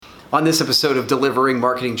On this episode of Delivering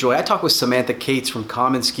Marketing Joy, I talk with Samantha Cates from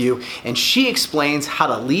commonsku, and she explains how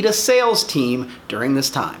to lead a sales team during this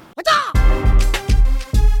time.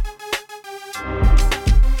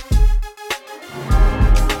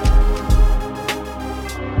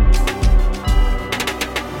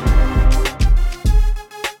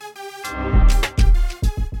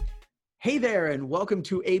 Hey there, and welcome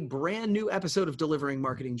to a brand new episode of Delivering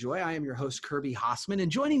Marketing Joy. I am your host, Kirby Hassman,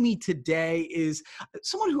 and joining me today is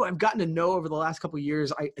someone who I've gotten to know over the last couple of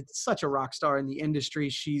years. It's such a rock star in the industry.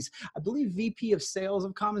 She's, I believe, VP of Sales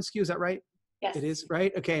of commonsku. Is that right? Yes. It is,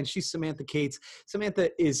 right? Okay, and she's Samantha Cates. Samantha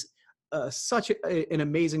is such an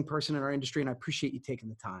amazing person in our industry, and I appreciate you taking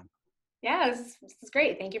the time. Yeah, this is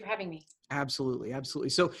great. Thank you for having me. Absolutely.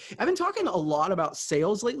 Absolutely. So I've been talking a lot about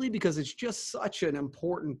sales lately because it's just such an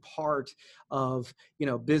important part of,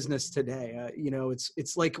 business today.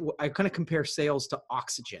 It's like I kind of compare sales to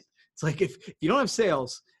oxygen. It's like if you don't have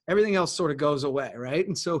sales, everything else sort of goes away. Right.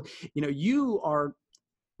 And so, you are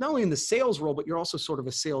not only in the sales role, but you're also sort of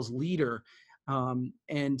a sales leader.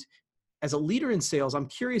 And as a leader in sales, I'm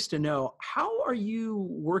curious to know, how are you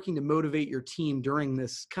working to motivate your team during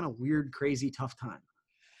this kind of weird, crazy, tough time?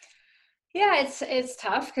 Yeah, it's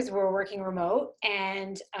tough because we're working remote,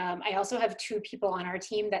 and I also have two people on our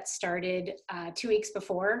team that started 2 weeks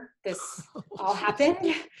before this all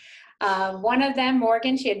happened. One of them,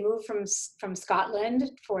 Morgan, she had moved from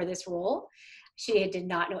Scotland for this role. She did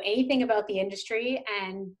not know anything about the industry,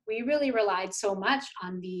 and we really relied so much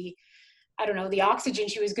on the oxygen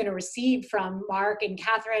she was going to receive from Mark and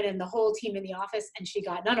Catherine and the whole team in the office, and she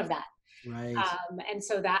got none of that. Right. And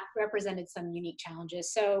so that represented some unique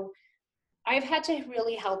challenges. So I've had to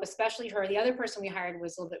really help, especially her. The other person we hired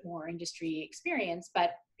was a little bit more industry experience,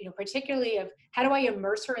 but particularly of how do I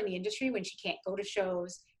immerse her in the industry when she can't go to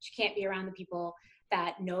shows, she can't be around the people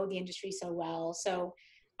that know the industry so well. So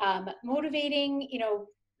motivating,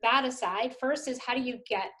 that aside, first is how do you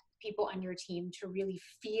get people on your team to really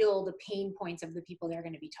feel the pain points of the people they're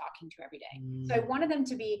going to be talking to every day. So I wanted them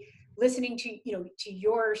to be listening to, to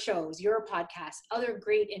your shows, your podcasts, other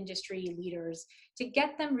great industry leaders, to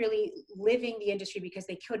get them really living the industry because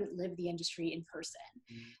they couldn't live the industry in person.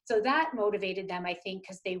 So that motivated them, I think,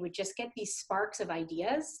 because they would just get these sparks of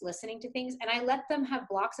ideas listening to things. And I let them have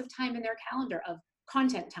blocks of time in their calendar of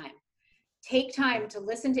content time. Take time to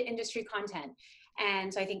listen to industry content.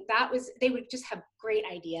 And so I think they would just have great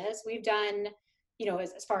ideas. We've done,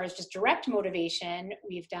 as far as just direct motivation,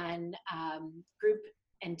 we've done group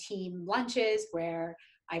and team lunches where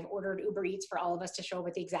I've ordered Uber Eats for all of us to show up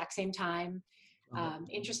at the exact same time.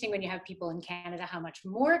 Interesting when you have people in Canada, how much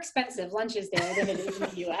more expensive lunch is there than it is in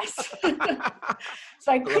the US.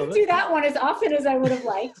 So I couldn't do that one as often as I would have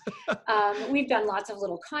liked. We've done lots of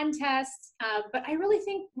little contests, but I really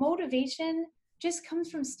think motivation just comes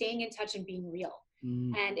from staying in touch and being real.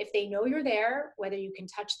 And if they know you're there, whether you can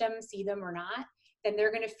touch them, see them or not, then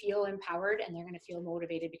they're going to feel empowered and they're going to feel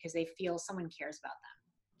motivated because they feel someone cares about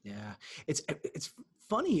them. Yeah. It's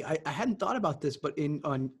funny. I hadn't thought about this, but in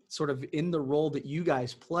the role that you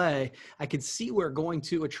guys play, I could see where going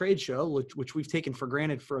to a trade show, which we've taken for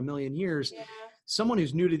granted for a million years, someone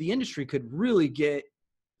who's new to the industry could really get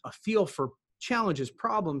a feel for challenges,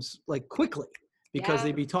 problems like quickly, because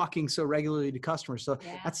they'd be talking so regularly to customers. So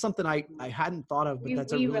that's something I hadn't thought of, but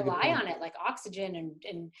that's a really good point. We rely on it like oxygen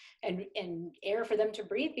and air for them to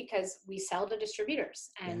breathe because we sell to distributors.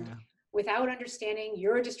 And without understanding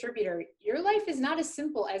you're a distributor, your life is not as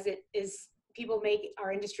simple as it is people make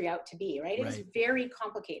our industry out to be, right? It's very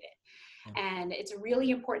complicated. And it's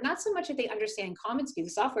really important, not so much that they understand commonsku. The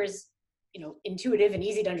software is, intuitive and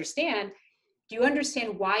easy to understand. Do you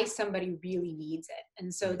understand why somebody really needs it?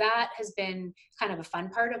 And so that has been kind of a fun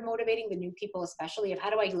part of motivating the new people, especially of how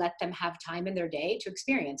do I let them have time in their day to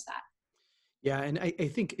experience that? Yeah. And I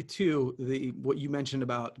think too, what you mentioned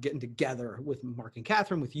about getting together with Mark and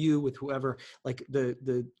Catherine, with you, with whoever, like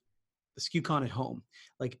the SKUCon at home,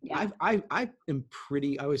 like I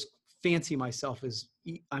always fancy myself as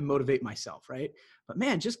I motivate myself. Right. But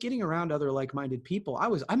man, just getting around other like-minded people,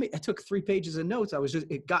 I took 3 pages of notes.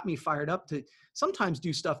 It got me fired up to sometimes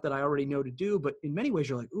do stuff that I already know to do. But in many ways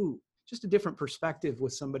you're like, ooh, just a different perspective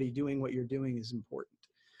with somebody doing what you're doing is important.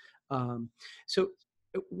 So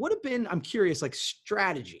what have been, I'm curious, like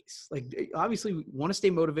strategies, like obviously you want to stay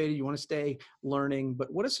motivated, you want to stay learning,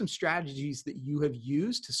 but what are some strategies that you have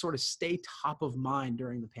used to sort of stay top of mind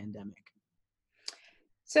during the pandemic?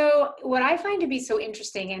 So what I find to be so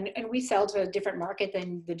interesting, and we sell to a different market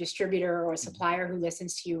than the distributor or supplier who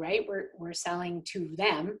listens to you, right? We're selling to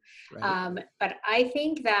them. Right. But I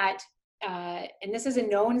think that, and this is a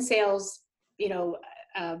known sales,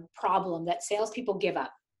 problem that salespeople give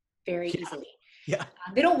up. very easily. Yeah.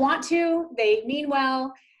 They don't want to, they mean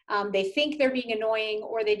well, they think they're being annoying,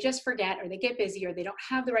 or they just forget, or they get busy, or they don't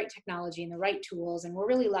have the right technology and the right tools. And we're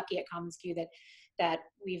really lucky at commonsku that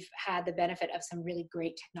we've had the benefit of some really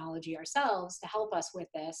great technology ourselves to help us with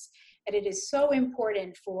this. And it is so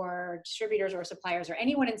important for distributors or suppliers or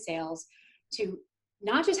anyone in sales to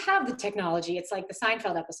not just have the technology. It's like the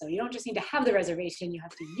Seinfeld episode. You don't just need to have the reservation, you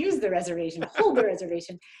have to use the reservation, hold the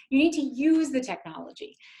reservation. You need to use the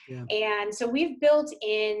technology. Yeah. And so we've built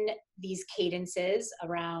in these cadences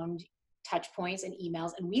around touch points and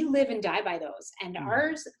emails, and we live and die by those. And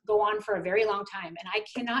ours go on for a very long time. And I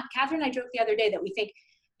cannot, Catherine and I joked the other day that we think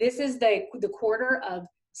this is the quarter of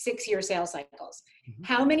 6-year sales cycles. Mm-hmm.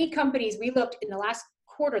 How many companies we looked in the last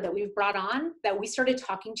quarter that we've brought on that we started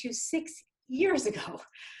talking to 6 years ago.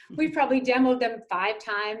 We've probably demoed them 5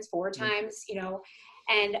 times, 4 times, you know,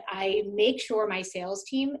 and I make sure my sales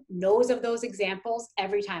team knows of those examples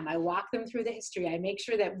every time. I walk them through the history. I make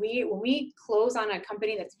sure that when we close on a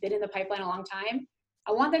company that's been in the pipeline a long time,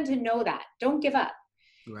 I want them to know that. Don't give up.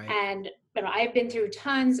 Right. And you know, I've been through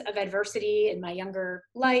tons of adversity in my younger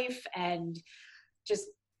life, and just,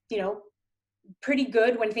 you know, pretty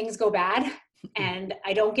good when things go bad, and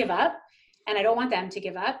I don't give up. And I don't want them to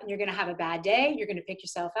give up. And you're going to have a bad day. You're going to pick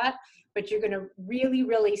yourself up, but you're going to really,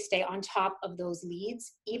 really stay on top of those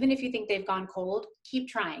leads. Even if you think they've gone cold, keep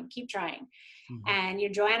trying, keep trying. Mm-hmm.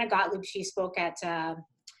 And Joanna Gottlieb, she spoke at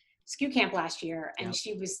SKU Camp last year, and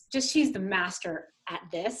she's the master at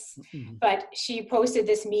this. Mm-hmm. But she posted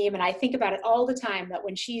this meme, and I think about it all the time, that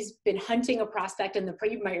when she's been hunting a prospect, and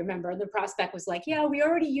you might remember, the prospect was like, yeah, we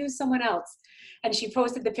already used someone else. And she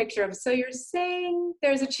posted the picture of, so you're saying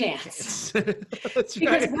there's a chance. Because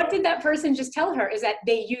right. What did that person just tell her is that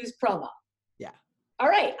they use promo. Yeah. All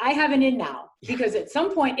right, I have an in now, because at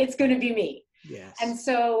some point it's going to be me. Yes. And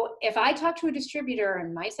so if I talk to a distributor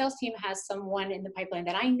and my sales team has someone in the pipeline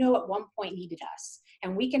that I know at one point needed us,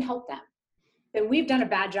 and we can help them, then we've done a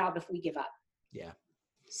bad job if we give up. Yeah.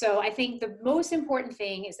 So I think the most important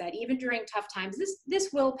thing is that even during tough times, this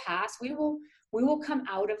will pass. We will come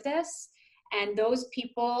out of this, and those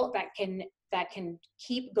people that can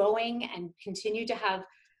keep going and continue to have,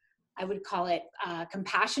 I would call it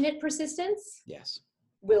compassionate persistence. Yes.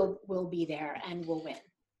 Will be there and will win.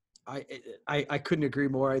 I couldn't agree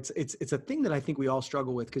more. It's a thing that I think we all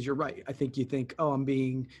struggle with, because you're right. I think you think, oh, I'm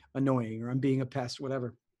being annoying, or I'm being a pest,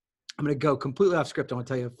 whatever. I'm going to go completely off script. I want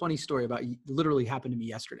to tell you a funny story about literally happened to me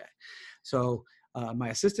yesterday. So my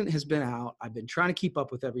assistant has been out. I've been trying to keep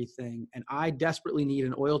up with everything, and I desperately need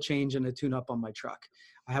an oil change and a tune-up on my truck.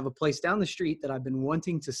 I have a place down the street that I've been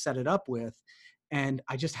wanting to set it up with, and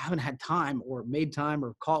I just haven't had time, or made time,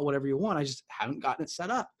 or call it whatever you want. I just haven't gotten it set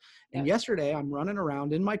up. And yesterday I'm running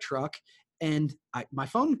around in my truck, and my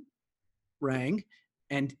phone rang,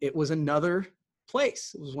 and it was another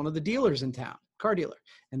place. It was one of the dealers in town, car dealer.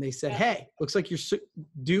 And they said, hey, looks like you're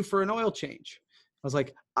due for an oil change. I was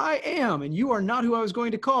like, I am, and you are not who I was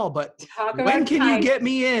going to call, but when can you get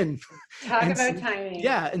me in? Talk about timing.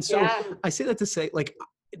 Yeah. And so I say that to say, like,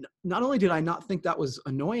 not only did I not think that was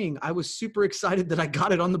annoying, I was super excited that I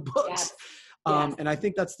got it on the books. Yes. And I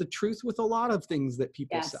think that's the truth with a lot of things that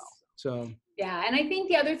people sell. So yeah. And I think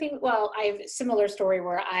the other thing, well, I have a similar story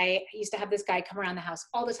where I used to have this guy come around the house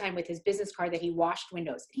all the time with his business car that he washed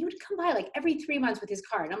windows. And he would come by like every 3 months with his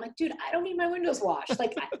car. And I'm like, dude, I don't need my windows washed.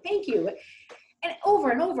 Like, thank you. And over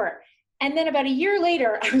and over. And then about a year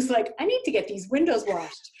later, I was like, I need to get these windows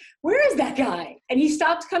washed. Where is that guy? And he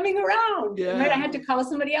stopped coming around. Yeah. Right? I had to call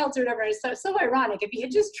somebody else or whatever. It's so ironic. If he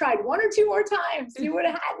had just tried 1 or 2 more times, he would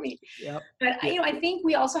have had me. Yep. But I think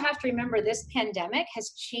we also have to remember this pandemic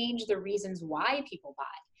has changed the reasons why people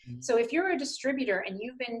buy. Mm-hmm. So if you're a distributor and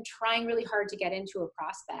you've been trying really hard to get into a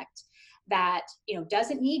prospect that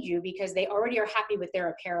doesn't need you because they already are happy with their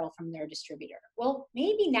apparel from their distributor, well,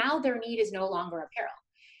 maybe now their need is no longer apparel.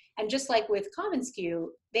 And just like with commonsku,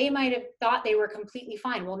 they might have thought they were completely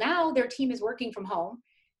fine. Well, now their team is working from home.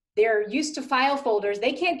 They're used to file folders.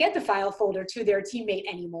 They can't get the file folder to their teammate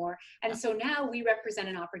anymore. And so now we represent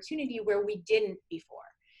an opportunity where we didn't before.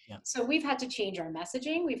 Yeah. So we've had to change our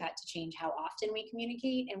messaging. We've had to change how often we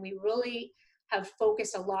communicate. And we really have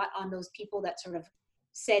focused a lot on those people that sort of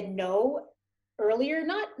said no earlier,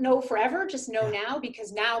 not no forever, just no now,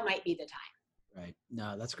 because now might be the time. Right.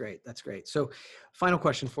 No, that's great. That's great. So final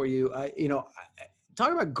question for you,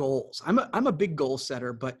 talk about goals. I'm a big goal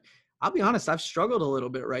setter, but I'll be honest, I've struggled a little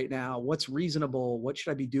bit right now. What's reasonable? What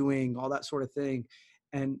should I be doing? All that sort of thing.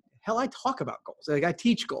 And hell, I talk about goals. Like, I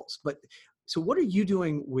teach goals, but so what are you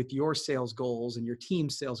doing with your sales goals and your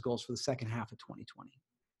team's sales goals for the second half of 2020?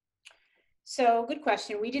 So good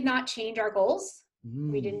question. We did not change our goals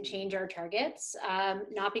We didn't change our targets,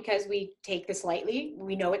 not because we take this lightly.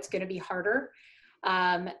 We know it's going to be harder.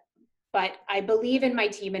 But I believe in my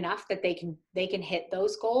team enough that they can hit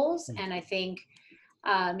those goals. And I think,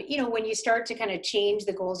 when you start to kind of change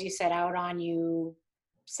the goals you set out on, you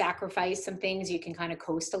sacrifice some things, you can kind of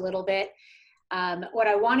coast a little bit. What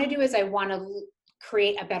I want to do is I want to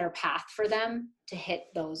create a better path for them to hit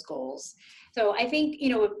those goals. So I think,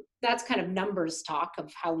 that's kind of numbers talk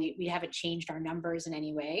of how we haven't changed our numbers in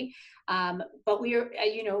any way. But we are,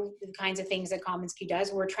 the kinds of things that commonsku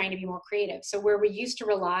does, we're trying to be more creative. So where we used to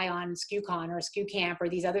rely on SKUCon or SKU Camp or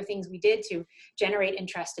these other things we did to generate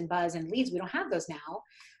interest and buzz and leads, we don't have those now.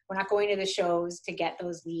 We're not going to the shows to get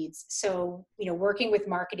those leads. So, working with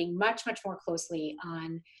marketing much, much more closely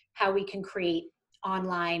on how we can create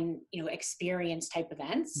online, experience type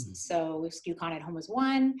events. So SKUCon at Home was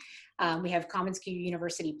one. We have commonsku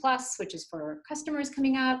University Plus, which is for customers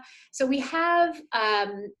coming up. So we have,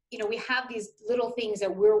 we have these little things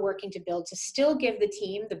that we're working to build to still give the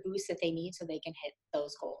team the boost that they need so they can hit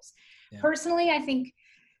those goals. Yeah. Personally, I think,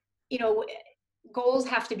 goals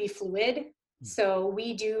have to be fluid. So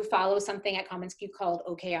we do follow something at commonsku called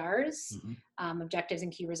OKRs, objectives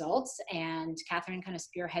and key results. And Catherine kind of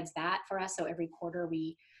spearheads that for us. So every quarter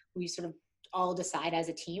we sort of all decide as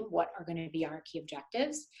a team what are going to be our key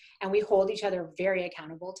objectives. And we hold each other very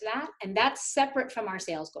accountable to that. And that's separate from our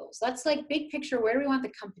sales goals. That's like big picture, where do we want the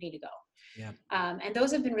company to go? Yeah. And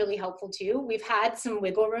those have been really helpful too. We've had some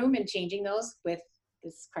wiggle room in changing those with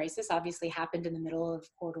this crisis. Obviously happened in the middle of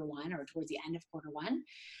Q1 or towards the end of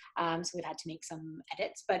Q1. So we've had to make some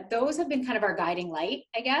edits, but those have been kind of our guiding light,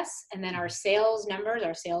 I guess. And then our sales numbers,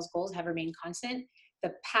 our sales goals have remained constant.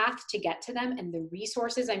 The path to get to them and the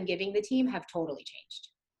resources I'm giving the team have totally changed.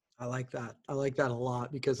 I like that. I like that a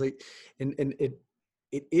lot because it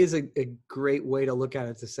is a great way to look at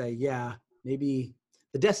it, to say, yeah, maybe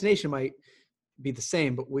the destination might be the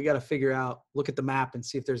same, but we got to figure out, look at the map and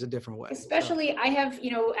see if there's a different way. Especially I have,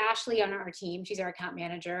 Ashley on our team, she's our account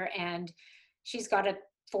manager, and she's got a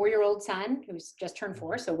 4-year-old son who's just turned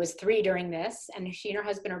 4, so was 3 during this, and she and her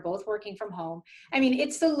husband are both working from home. I mean,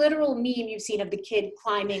 it's the literal meme you've seen of the kid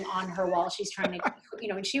climbing on her while she's trying to,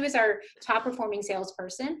 and she was our top performing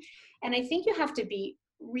salesperson. And I think you have to be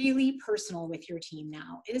really personal with your team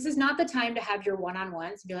now. This is not the time to have your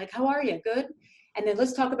one-on-ones and be like, how are you? Good? And then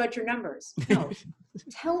let's talk about your numbers. No,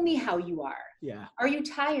 tell me how you are. Yeah. Are you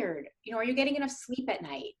tired? Are you getting enough sleep at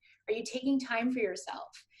night? Are you taking time for yourself?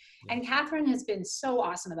 Yeah. And Catherine has been so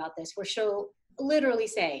awesome about this, where she'll literally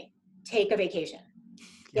say, take a vacation.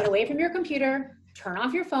 Get away from your computer, turn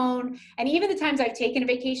off your phone. And even the times I've taken a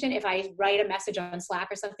vacation, if I write a message on Slack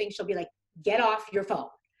or something, she'll be like, get off your phone,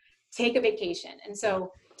 take a vacation. And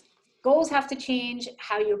so goals have to change,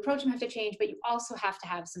 how you approach them have to change, but you also have to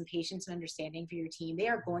have some patience and understanding for your team. They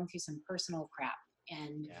are going through some personal crap.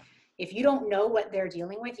 And if you don't know what they're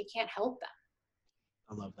dealing with, you can't help them.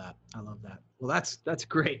 I love that. I love that. Well, that's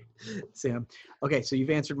great, Sam. Okay. So you've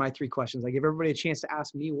answered my 3 questions. I give everybody a chance to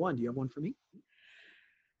ask me one. Do you have one for me?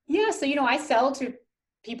 Yeah. So, I sell to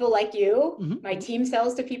people like you. Mm-hmm. My team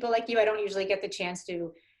sells to people like you. I don't usually get the chance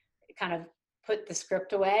to kind of put the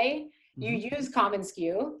script away. You use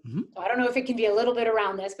commonsku. So I don't know if it can be a little bit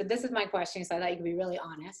around this, but this is my question, so I thought you could be really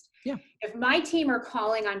honest. Yeah. If my team are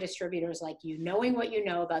calling on distributors like you, knowing what you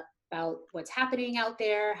know about what's happening out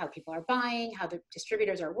there, how people are buying, how the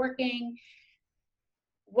distributors are working,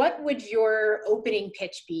 what would your opening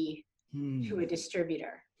pitch be to a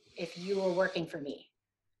distributor if you were working for me?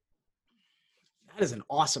 That is an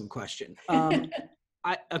awesome question.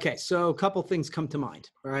 Okay, so a couple things come to mind,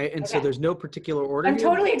 right? And so there's no particular order. I'm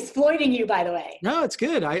totally exploiting you, by the way. No, it's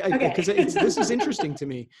good. Because this is interesting to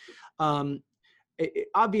me.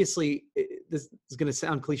 Obviously, this is going to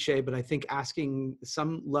sound cliche, but I think asking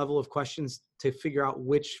some level of questions to figure out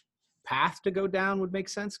which path to go down would make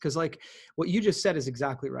sense. Because like what you just said is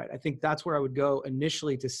exactly right. I think that's where I would go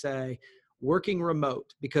initially, to say working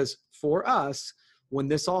remote, because for us, when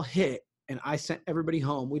this all hit, and I sent everybody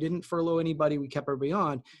home. We didn't furlough anybody. We kept everybody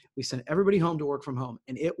on. We sent everybody home to work from home.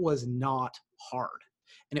 And it was not hard.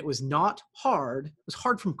 And it was not hard. It was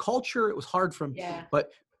hard from culture. It was hard from,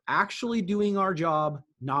 but actually doing our job,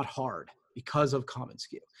 not hard because of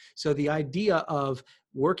commonsku. So the idea of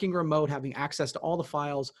working remote, having access to all the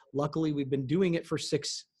files, luckily we've been doing it for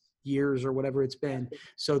 6 years or whatever it's been.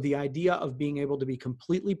 So the idea of being able to be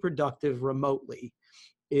completely productive remotely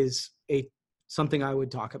is something I would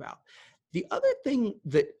talk about. The other thing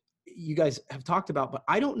that you guys have talked about, but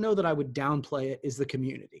I don't know that I would downplay it, is the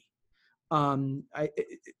community.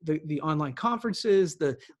 The online conferences,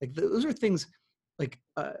 those are things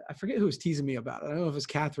I forget who was teasing me about it. I don't know if it was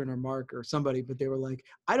Catherine or Mark or somebody, but they were like,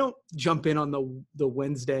 I don't jump in on the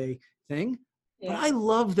Wednesday thing, but I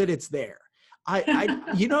love that it's there. The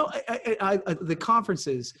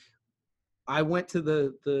conferences, I went to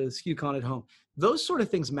the SKUCon at home. Those sort of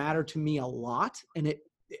things matter to me a lot. And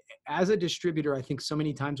as a distributor, I think so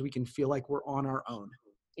many times we can feel like we're on our own.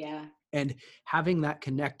 Yeah. And having that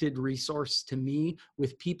connected resource to me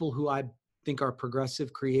with people who I think are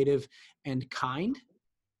progressive, creative, and kind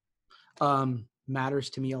matters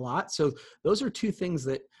to me a lot. So those are two things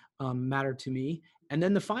that matter to me. And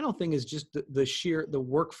then the final thing is just the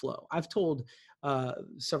workflow. I've told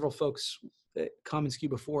several folks at commonsku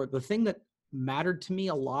before, the thing that mattered to me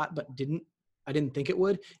a lot, but I didn't think it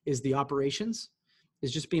would, is the operations,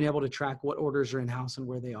 is just being able to track what orders are in-house and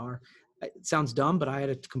where they are. It sounds dumb, but I had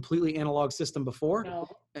a completely analog system before. No.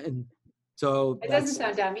 And so it doesn't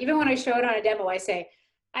sound dumb. Even when I show it on a demo, I say,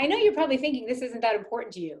 I know you're probably thinking this isn't that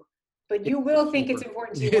important to you, but you will think it's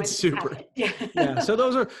important to you. It's super. Yeah. So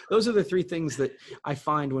those are the three things that I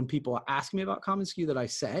find when people ask me about commonsku that I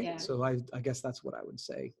say. Yeah. So I guess that's what I would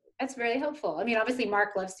say. That's very helpful. I mean, obviously Mark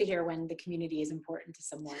loves to hear when the community is important to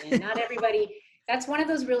someone, and not everybody, that's one of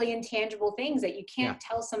those really intangible things that you can't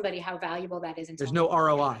tell somebody how valuable that is. There's no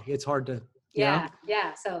ROI. It's hard to. Yeah.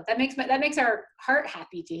 So that makes our heart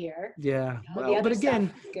happy to hear. Yeah. Well, but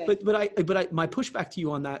again, but my pushback to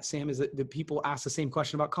you on that, Sam, is that the people ask the same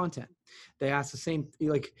question about content. They ask the same,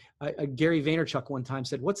 like Gary Vaynerchuk one time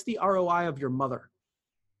said, "What's the ROI of your mother?"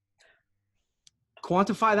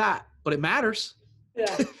 Quantify that, but it matters.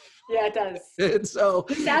 Yeah. Yeah, it does. And so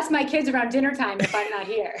just ask my kids around dinner time if I'm not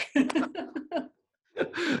here.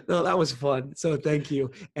 No, that was fun. So thank you.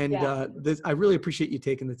 And I really appreciate you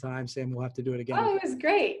taking the time, Sam. We'll have to do it again. Oh, it was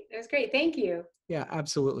great. It was great. Thank you. Yeah,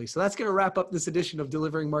 absolutely. So that's going to wrap up this edition of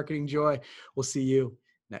Delivering Marketing Joy. We'll see you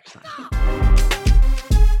next time.